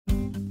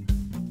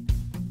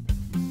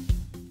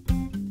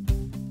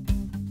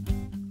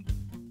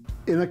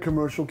In a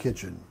commercial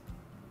kitchen,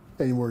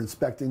 and we're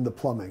inspecting the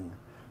plumbing,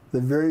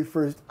 the very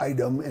first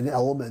item and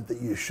element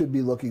that you should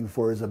be looking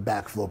for is a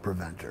backflow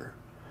preventer.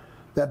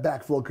 That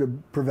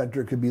backflow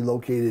preventer could be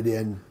located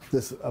in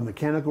a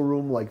mechanical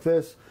room like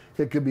this.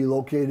 It could be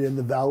located in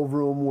the valve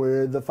room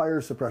where the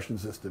fire suppression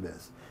system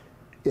is.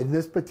 In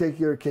this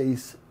particular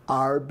case,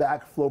 our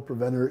backflow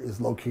preventer is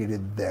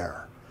located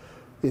there.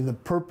 In the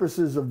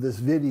purposes of this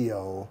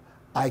video,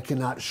 I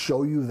cannot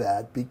show you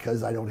that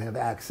because I don't have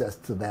access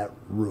to that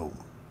room.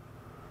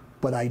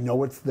 But I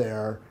know it's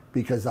there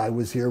because I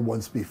was here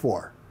once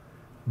before.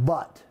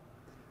 But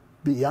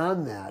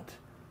beyond that,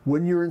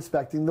 when you're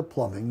inspecting the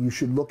plumbing, you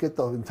should look at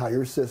the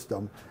entire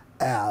system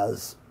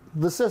as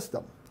the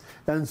system.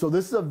 And so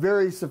this is a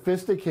very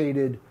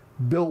sophisticated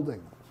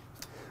building.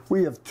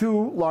 We have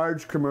two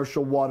large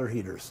commercial water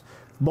heaters.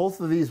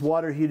 Both of these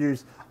water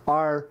heaters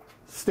are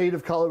state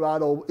of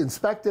Colorado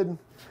inspected.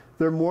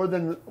 They're more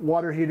than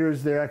water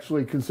heaters. They're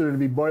actually considered to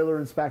be boiler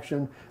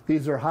inspection.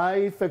 These are high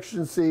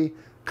efficiency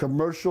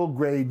commercial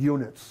grade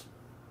units.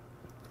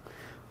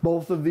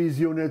 Both of these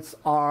units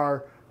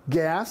are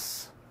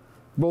gas.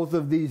 Both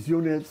of these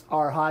units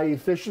are high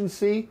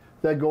efficiency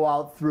that go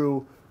out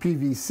through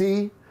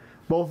PVC.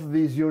 Both of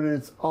these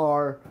units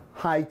are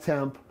high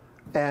temp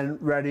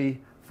and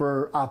ready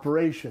for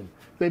operation.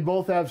 They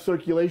both have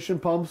circulation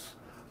pumps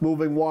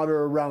moving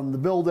water around the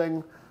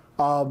building.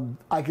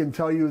 I can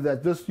tell you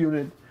that this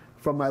unit,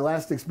 from my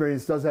last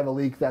experience, does have a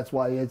leak. That's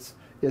why it's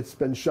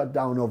been shut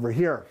down over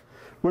here.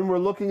 When we're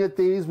looking at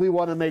these, we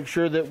want to make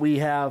sure that we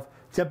have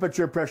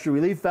temperature pressure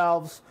relief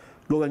valves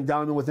going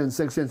down to within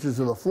 6 inches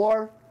of the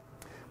floor.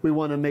 We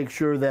want to make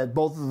sure that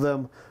both of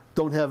them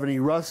don't have any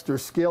rust or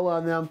scale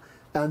on them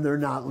and they're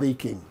not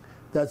leaking.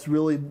 That's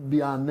really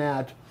beyond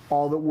that,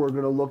 all that we're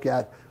going to look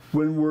at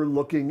when we're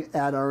looking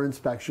at our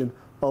inspection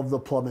of the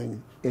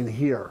plumbing in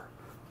here.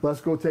 Let's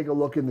go take a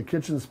look in the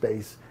kitchen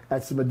space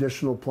at some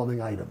additional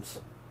plumbing items.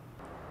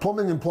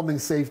 Plumbing and plumbing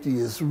safety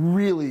is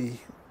really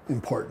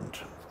important.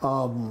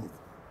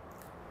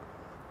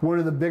 One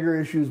of the bigger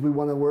issues we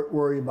want to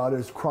worry about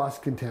is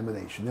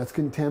cross-contamination. That's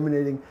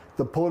contaminating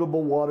the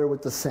potable water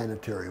with the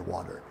sanitary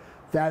water.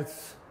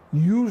 That's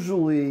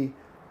usually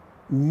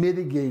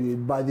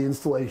mitigated by the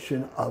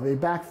installation of a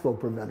backflow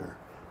preventer.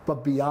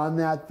 But beyond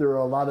that, there are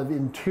a lot of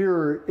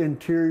interior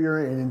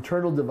and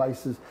internal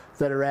devices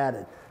that are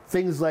added.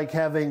 Things like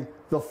having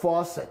the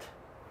faucet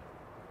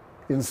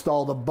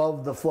installed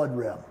above the flood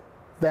rim.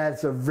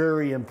 That's a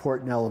very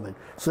important element.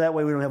 So that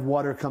way we don't have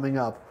water coming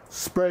up.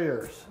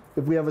 Sprayers.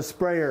 If we have a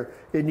sprayer,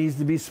 it needs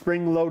to be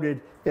spring loaded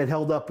and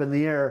held up in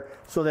the air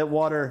so that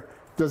water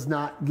does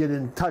not get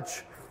in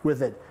touch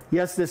with it.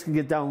 Yes, this can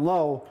get down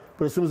low,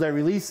 but as soon as I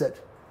release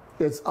it,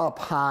 it's up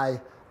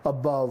high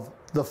above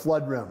the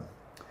flood rim.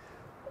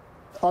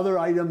 Other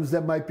items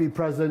that might be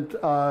present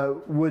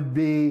would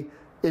be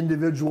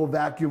individual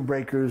vacuum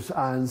breakers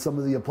on some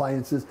of the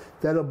appliances.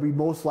 That'll be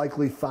most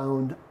likely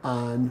found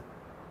on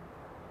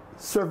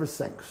service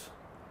sinks.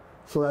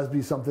 So that'd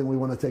be something we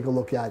want to take a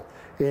look at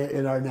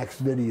in our next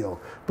video.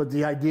 But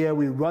the idea,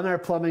 we run our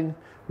plumbing.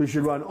 We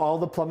should run all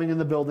the plumbing in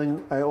the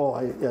building.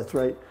 That's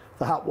right.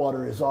 The hot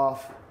water is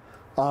off.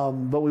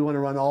 But we want to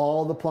run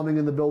all the plumbing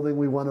in the building.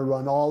 We want to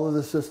run all of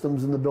the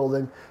systems in the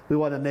building. We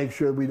want to make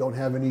sure we don't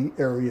have any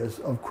areas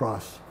of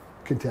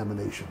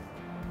cross-contamination.